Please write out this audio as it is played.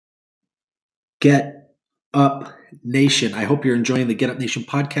Get Up Nation. I hope you're enjoying the Get Up Nation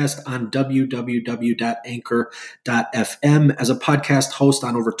podcast on www.anchor.fm. As a podcast host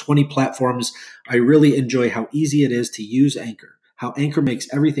on over 20 platforms, I really enjoy how easy it is to use Anchor, how Anchor makes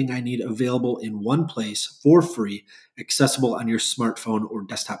everything I need available in one place for free, accessible on your smartphone or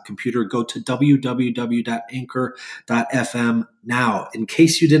desktop computer. Go to www.anchor.fm now. In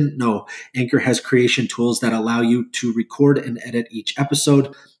case you didn't know, Anchor has creation tools that allow you to record and edit each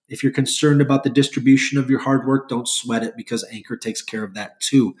episode. If you're concerned about the distribution of your hard work, don't sweat it because Anchor takes care of that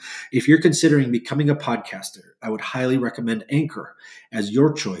too. If you're considering becoming a podcaster, I would highly recommend Anchor as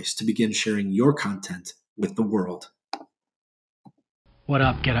your choice to begin sharing your content with the world. What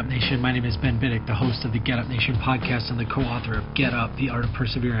up, Get Up Nation? My name is Ben Biddick, the host of the Get Up Nation podcast and the co-author of Get Up, The Art of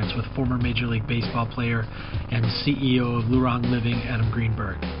Perseverance with former Major League Baseball player and CEO of Lurong Living, Adam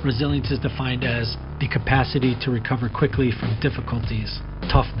Greenberg. Resilience is defined as the capacity to recover quickly from difficulties,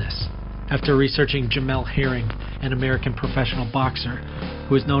 toughness. After researching Jamel Herring, an American professional boxer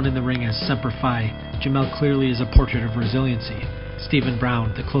who is known in the ring as Semper Fi, Jamel clearly is a portrait of resiliency. Stephen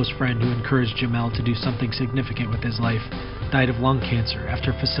Brown, the close friend who encouraged Jamel to do something significant with his life, died of lung cancer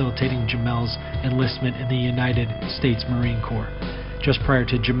after facilitating Jamel's enlistment in the United States Marine Corps. Just prior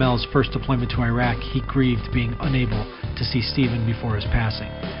to Jamel's first deployment to Iraq, he grieved being unable to see Stephen before his passing.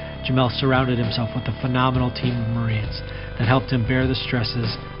 Jamel surrounded himself with a phenomenal team of Marines that helped him bear the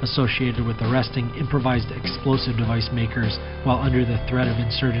stresses associated with arresting improvised explosive device makers while under the threat of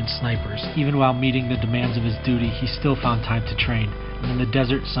insurgent snipers. Even while meeting the demands of his duty, he still found time to train, and in the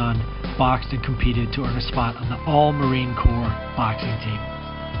desert sun, boxed and competed to earn a spot on the All-Marine Corps boxing team.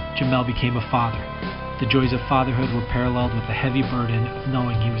 Jamel became a father. The joys of fatherhood were paralleled with the heavy burden of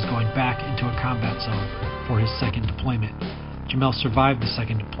knowing he was going back into a combat zone for his second deployment. Jamel survived the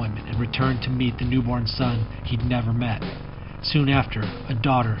second deployment and returned to meet the newborn son he'd never met. Soon after, a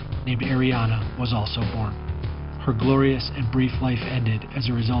daughter named Ariana was also born. Her glorious and brief life ended as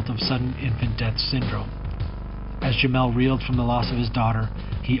a result of sudden infant death syndrome. As Jamel reeled from the loss of his daughter,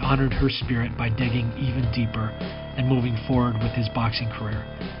 he honored her spirit by digging even deeper and moving forward with his boxing career.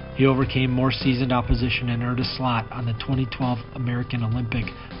 He overcame more seasoned opposition and earned a slot on the 2012 American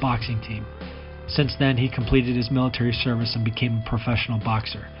Olympic boxing team. Since then, he completed his military service and became a professional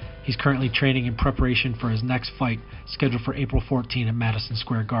boxer. He's currently training in preparation for his next fight, scheduled for April 14 at Madison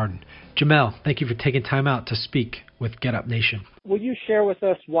Square Garden. Jamel, thank you for taking time out to speak with Get Up Nation. Will you share with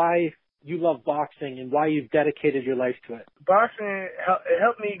us why you love boxing and why you've dedicated your life to it? Boxing, it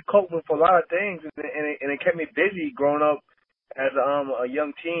helped me cope with a lot of things, and it kept me busy growing up as a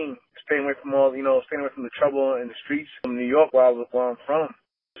young teen, staying away from the trouble in the streets of New York where I'm from.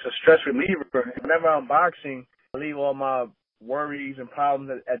 It's a stress reliever. Whenever I'm boxing, I leave all my worries and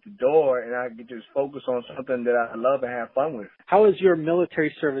problems at the door, and I can just focus on something that I love and have fun with. How has your military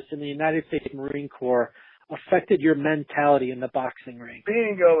service in the United States Marine Corps affected your mentality in the boxing ring?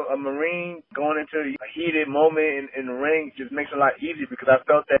 Being a Marine, going into a heated moment in the ring just makes it a lot easier because I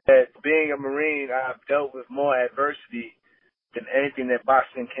felt that being a Marine, I've dealt with more adversity than anything that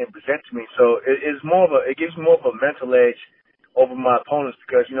boxing can present to me. So it gives me more of a mental edge over my opponents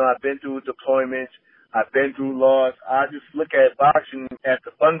because, I've been through deployments, I've been through loss. I just look at boxing as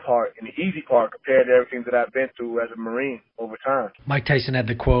the fun part and the easy part compared to everything that I've been through as a Marine over time. Mike Tyson had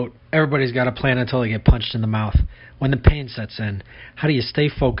the quote, "Everybody's got a plan until they get punched in the mouth." When the pain sets in, how do you stay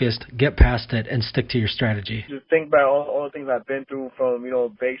focused, get past it, and stick to your strategy? Just think about all the things I've been through from,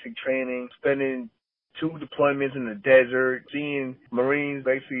 basic training, spending 2 deployments in the desert, seeing Marines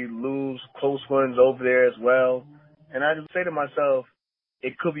basically lose close ones over there as well. And I just say to myself,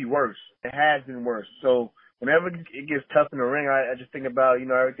 it could be worse. It has been worse. So whenever it gets tough in the ring, I just think about,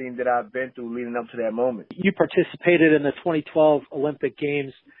 everything that I've been through leading up to that moment. You participated in the 2012 Olympic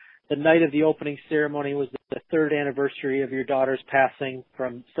Games. The night of the opening ceremony was the 3rd anniversary of your daughter's passing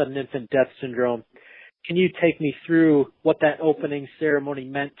from sudden infant death syndrome. Can you take me through what that opening ceremony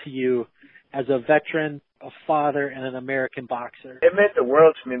meant to you as a veteran, a father, and an American boxer? It meant the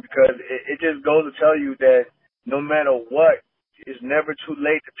world to me because it just goes to tell you that no matter what, it's never too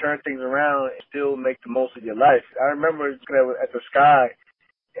late to turn things around and still make the most of your life. I remember looking at the sky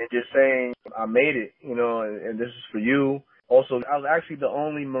and just saying, I made it, and this is for you. Also, I was actually the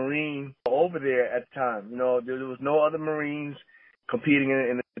only Marine over there at the time. There was no other Marines competing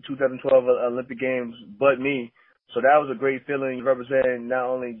in the 2012 Olympic Games but me. So that was a great feeling representing not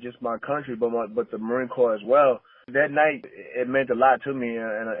only just my country, but the Marine Corps as well. That night, it meant a lot to me,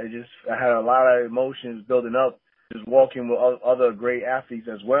 and I had a lot of emotions building up, just walking with other great athletes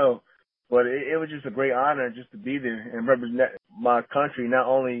as well. But it was just a great honor just to be there and represent my country, not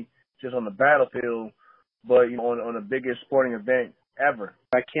only just on the battlefield, but on the biggest sporting event ever.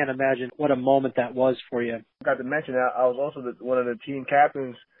 I can't imagine what a moment that was for you. I got to mention that I was also one of the team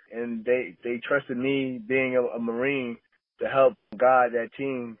captains, and they trusted me being a Marine to help guide that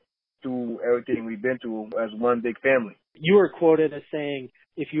team through everything we've been through as one big family. You were quoted as saying,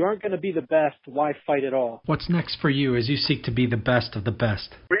 "If you aren't going to be the best, why fight at all?" What's next for you as you seek to be the best of the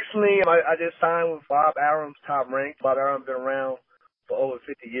best? Recently, I just signed with Bob Arum's Top Rank. Bob Arum's been around for over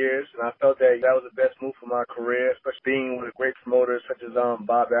 50 years, and I felt that was the best move for my career, especially being with great promoters such as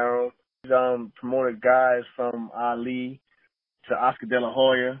Bob Arum. He's promoted guys from Ali to Oscar De La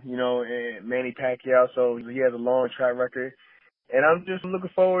Hoya, and Manny Pacquiao, so he has a long track record. And I'm just looking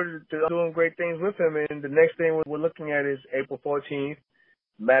forward to doing great things with him. And the next thing we're looking at is April 14th,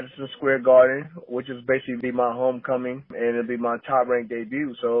 Madison Square Garden, which is basically my homecoming, and it'll be my Top Rank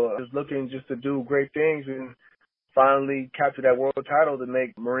debut. So I'm just looking just to do great things and finally capture that world title to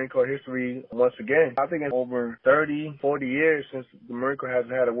make Marine Corps history once again. I think it's over 30, 40 years since the Marine Corps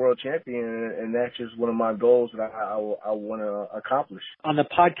hasn't had a world champion, and that's just one of my goals that I want to accomplish. On the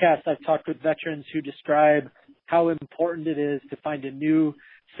podcast, I've talked with veterans who describe how important it is to find a new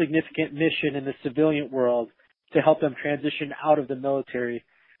significant mission in the civilian world to help them transition out of the military.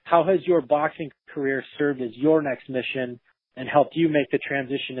 How has your boxing career served as your next mission and helped you make the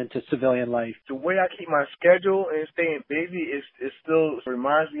transition into civilian life? The way I keep my schedule and staying busy is still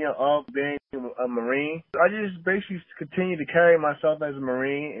reminds me of being a Marine. I just basically continue to carry myself as a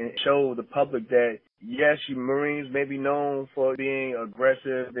Marine and show the public that, yes, you Marines may be known for being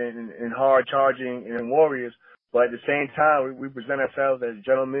aggressive and hard-charging and warriors, but at the same time, we present ourselves as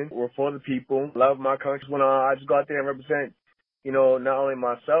gentlemen. We're for the people. Love my country. When I just go out there and represent, not only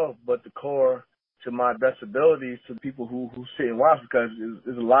myself, but the Corps to my best abilities to the people who sit and watch, because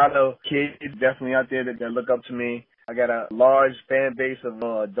there's a lot of kids definitely out there that look up to me. I got a large fan base of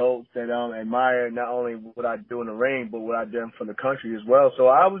adults that admire not only what I do in the ring, but what I do for the country as well. So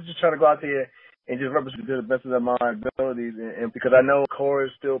I was just trying to go out there and just represent to the best of my abilities, and because I know Corps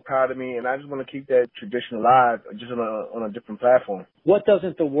is still proud of me, and I just want to keep that tradition alive, just on a different platform. What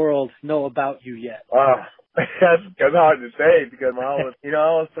doesn't the world know about you yet? That's hard to say, because I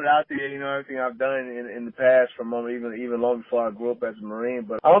always put out there, everything I've done in the past, from even long before I grew up as a Marine.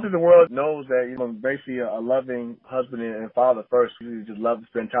 But I don't think the world knows that, I'm basically a loving husband and father first. I just love to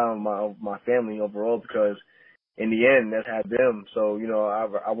spend time with my family overall, because in the end, that's had them. So,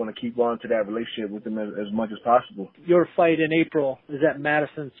 I want to keep on to that relationship with them as much as possible. Your fight in April is at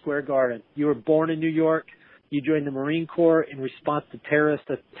Madison Square Garden. You were born in New York. You joined the Marine Corps in response to terrorist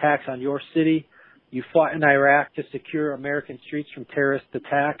attacks on your city. You fought in Iraq to secure American streets from terrorist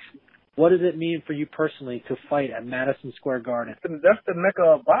attacks. What does it mean for you personally to fight at Madison Square Garden? That's the mecca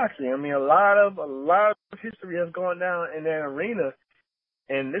of boxing. I mean, a lot of history has gone down in that arena.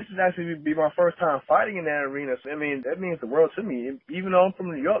 And this is actually be my first time fighting in that arena. So, I mean, that means the world to me. Even though I'm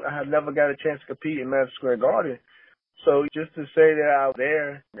from New York, I have never got a chance to compete in Madison Square Garden. So just to say that I was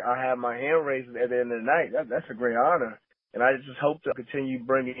there, I had my hand raised at the end of the night, that's a great honor. And I just hope to continue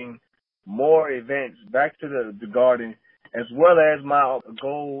bringing more events back to the Garden, as well as my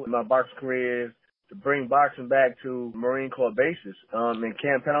goal in my boxing career is to bring boxing back to Marine Corps bases. And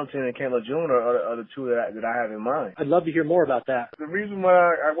Camp Pendleton and Camp Lejeune are the two that I have in mind. I'd love to hear more about that. The reason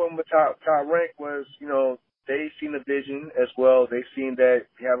why I went with top rank was, they seen the vision as well. They seen that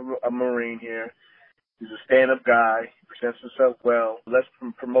we have a Marine here. He's a stand-up guy. He presents himself well. Let's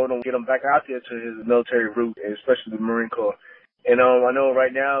promote him, get him back out there to his military route, especially the Marine Corps. And I know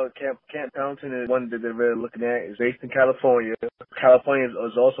right now Camp Pendleton is one that they're really looking at. It's based in California. California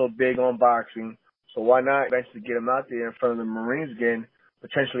is also big on boxing. So why not eventually get him out there in front of the Marines again,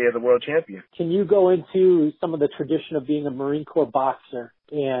 potentially as a world champion? Can you go into some of the tradition of being a Marine Corps boxer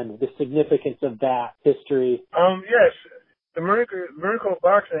and the significance of that history? Yes. The Marine Corps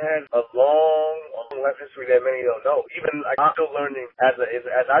boxing has a long life history that many don't know. Even I'm still learning as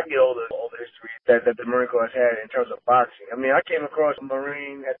I get older history that the Marine Corps has had in terms of boxing. I mean, I came across a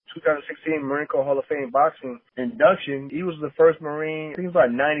Marine at 2016 Marine Corps Hall of Fame boxing induction. He was the first Marine. I think he was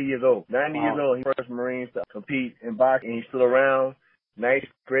about 90 years old. 90 years old. He was the first Marine to compete in boxing. And he's still around. Nice,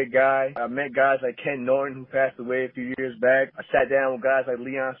 great guy. I met guys like Ken Norton, who passed away a few years back. I sat down with guys like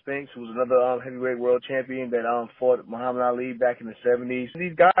Leon Spinks, who was another heavyweight world champion that fought Muhammad Ali back in the 70s.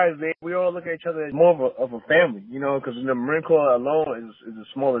 These guys, we all look at each other as more of a family, because the Marine Corps alone is the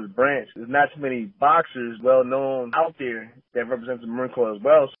smallest branch. There's not too many boxers well known out there that represent the Marine Corps as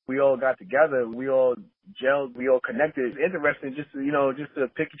well. So we all got together. We all gelled, we all connected. It's interesting just to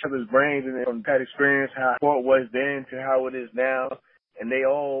pick each other's brains and from that experience, how sport was then to how it is now. and they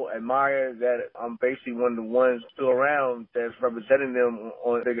all admire that I'm basically one of the ones still around that's representing them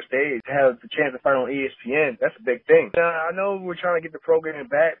on a bigger stage. To have the chance to fight on ESPN, that's a big thing. Now, I know we're trying to get the program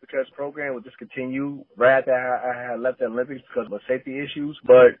back because the program will discontinue right after I had left the Olympics because of safety issues.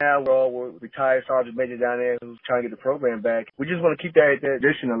 But now we're retired Sergeant Major down there who's trying to get the program back. We just want to keep that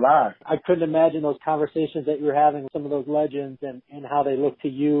tradition alive. I couldn't imagine those conversations that you were having with some of those legends and how they look to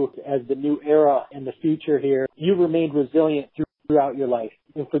you as the new era in the future here. You remained resilient throughout your life.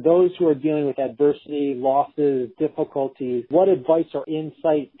 And for those who are dealing with adversity, losses, difficulties, what advice or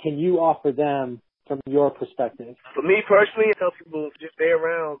insight can you offer them from your perspective? For me personally, I tell people just stay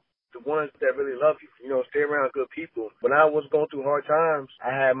around the ones that really love you. You know, stay around good people. When I was going through hard times,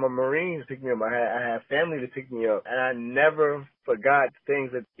 I had my Marines pick me up. I had family to pick me up. And I never forgot the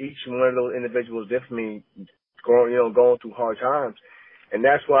things that each one of those individuals did for me going through hard times. And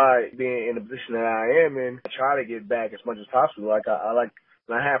that's why being in the position that I am in, I try to get back as much as possible. Like I like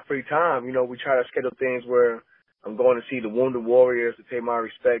when I have free time, you know, we try to schedule things where I'm going to see the wounded warriors to pay my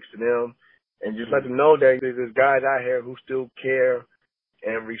respects to them and just let them know that there's guys out here who still care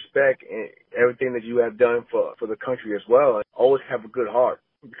and respect everything that you have done for the country as well. And always have a good heart.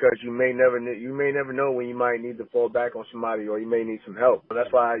 Because you may never know when you might need to fall back on somebody or you may need some help. So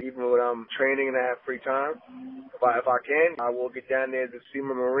that's why even when I'm training and I have free time, if I can, I will get down there to see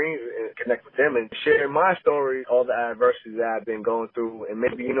my Marines and connect with them and share my stories, all the adversity that I've been going through, and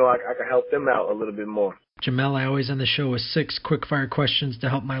maybe, I can help them out a little bit more. Jamel, I always end the show with 6 quick-fire questions to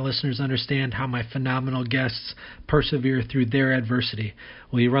help my listeners understand how my phenomenal guests persevere through their adversity.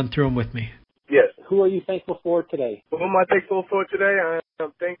 Will you run through them with me? Yes. Who are you thankful for today? Who am I thankful for today?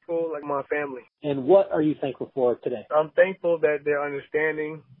 I'm thankful, like, my family. And what are you thankful for today? I'm thankful that they're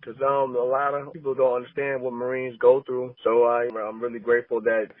understanding because a lot of people don't understand what Marines go through. So I'm really grateful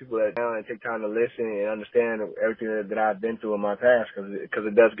that people that down and take time to listen and understand everything that I've been through in my past because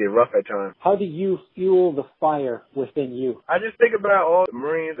it does get rough at times. How do you fuel the fire within you? I just think about all the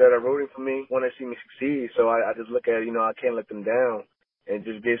Marines that are rooting for me, want to see me succeed. So I just look at it, I can't let them down. It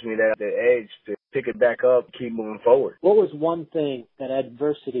just gives me that edge to pick it back up, keep moving forward. What was one thing that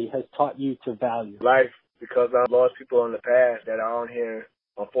adversity has taught you to value? Life, because I've lost people in the past that aren't here,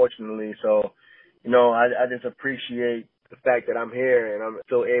 unfortunately. So, I just appreciate the fact that I'm here and I'm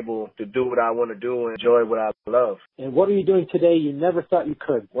still able to do what I want to do and enjoy what I love. And what are you doing today you never thought you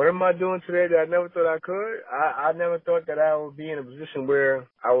could? What am I doing today that I never thought I could? I never thought that I would be in a position where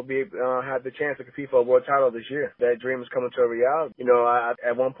I would be have the chance to compete for a world title this year. That dream is coming to a reality.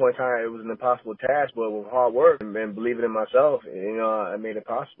 At one point in time, it was an impossible task, but with hard work and believing in myself, I made it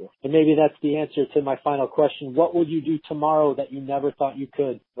possible. And maybe that's the answer to my final question. What will you do tomorrow that you never thought you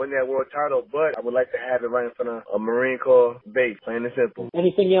could? Win that world title, but I would like to have it right in front of a Marine Corps base, plain and simple.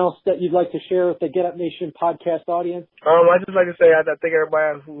 Anything else that you'd like to share with the Get Up Nation podcast audience? I just like to say I thank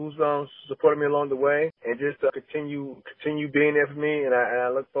everybody who's supported me along the way and just continue being there for me, and I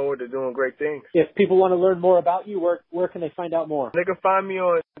look forward to doing great things. If people want to learn more about you, where can they find out more? They can find me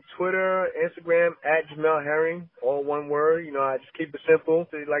on Twitter, Instagram, at Jamel Herring, all one word. I just keep it simple.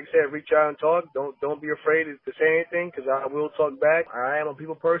 Like I said, reach out and talk. Don't be afraid to say anything because I will talk back. I am a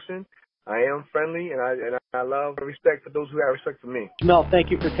people person. I am friendly, and I love and respect for those who have respect for me. Jamel, thank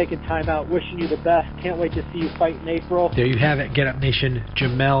you for taking time out. Wishing you the best. Can't wait to see you fight in April. There you have it, Get Up Nation.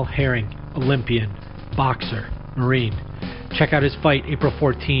 Jamel Herring, Olympian, boxer, Marine. Check out his fight April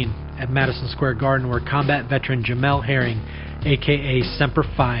 14 at Madison Square Garden, where combat veteran Jamel Herring, a.k.a. Semper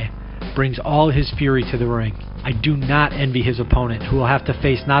Fi, brings all his fury to the ring. I do not envy his opponent, who will have to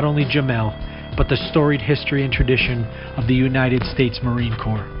face not only Jamel, but the storied history and tradition of the United States Marine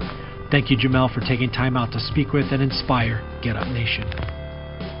Corps. Thank you, Jamel, for taking time out to speak with and inspire Get Up Nation.